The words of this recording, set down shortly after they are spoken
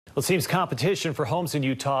Well, it seems competition for homes in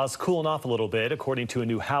Utah is cooling off a little bit, according to a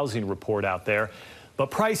new housing report out there.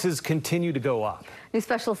 But prices continue to go up. News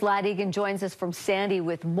specialist Lad Egan joins us from Sandy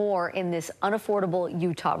with more in this unaffordable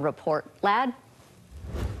Utah report. Lad?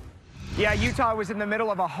 Yeah, Utah was in the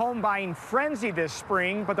middle of a home buying frenzy this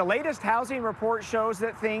spring, but the latest housing report shows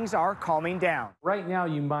that things are calming down. Right now,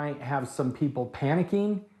 you might have some people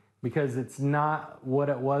panicking because it's not what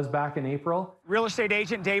it was back in April. Real estate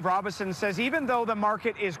agent Dave Robinson says even though the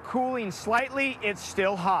market is cooling slightly, it's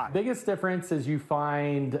still hot. Biggest difference is you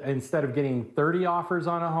find instead of getting 30 offers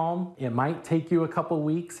on a home, it might take you a couple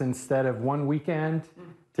weeks instead of one weekend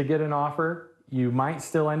to get an offer. You might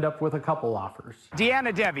still end up with a couple offers.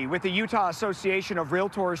 Deanna Devi with the Utah Association of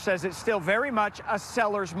Realtors says it's still very much a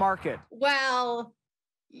seller's market. Well,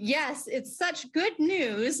 yes, it's such good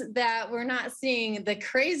news that we're not seeing the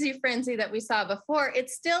crazy frenzy that we saw before.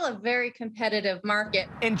 It's still a very competitive market.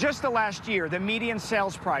 In just the last year, the median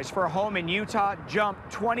sales price for a home in Utah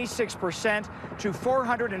jumped 26% to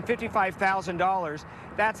 $455,000.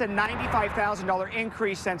 That's a $95,000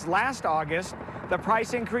 increase since last August. The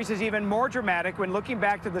price increase is even more dramatic when looking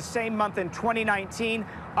back to the same month in 2019,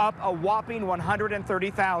 up a whopping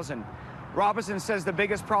 $130,000. Robinson says the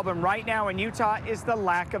biggest problem right now in Utah is the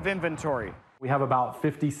lack of inventory. We have about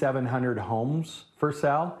 5,700 homes for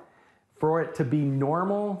sale. For it to be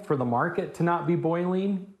normal for the market to not be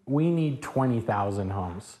boiling, we need 20,000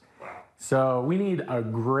 homes. So we need a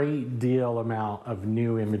great deal amount of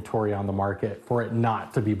new inventory on the market for it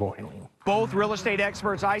not to be boiling. Both real estate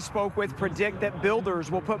experts I spoke with predict that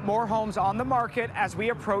builders will put more homes on the market as we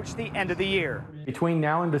approach the end of the year. Between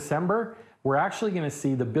now and December, we're actually going to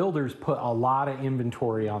see the builders put a lot of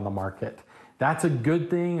inventory on the market. That's a good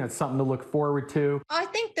thing. That's something to look forward to. I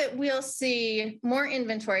think that we'll see more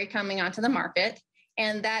inventory coming onto the market,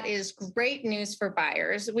 and that is great news for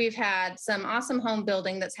buyers. We've had some awesome home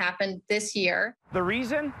building that's happened this year. The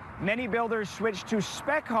reason? Many builders switched to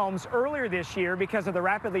spec homes earlier this year because of the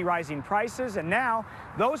rapidly rising prices, and now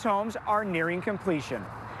those homes are nearing completion.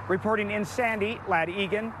 Reporting in Sandy, Lad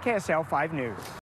Egan, KSL 5 News.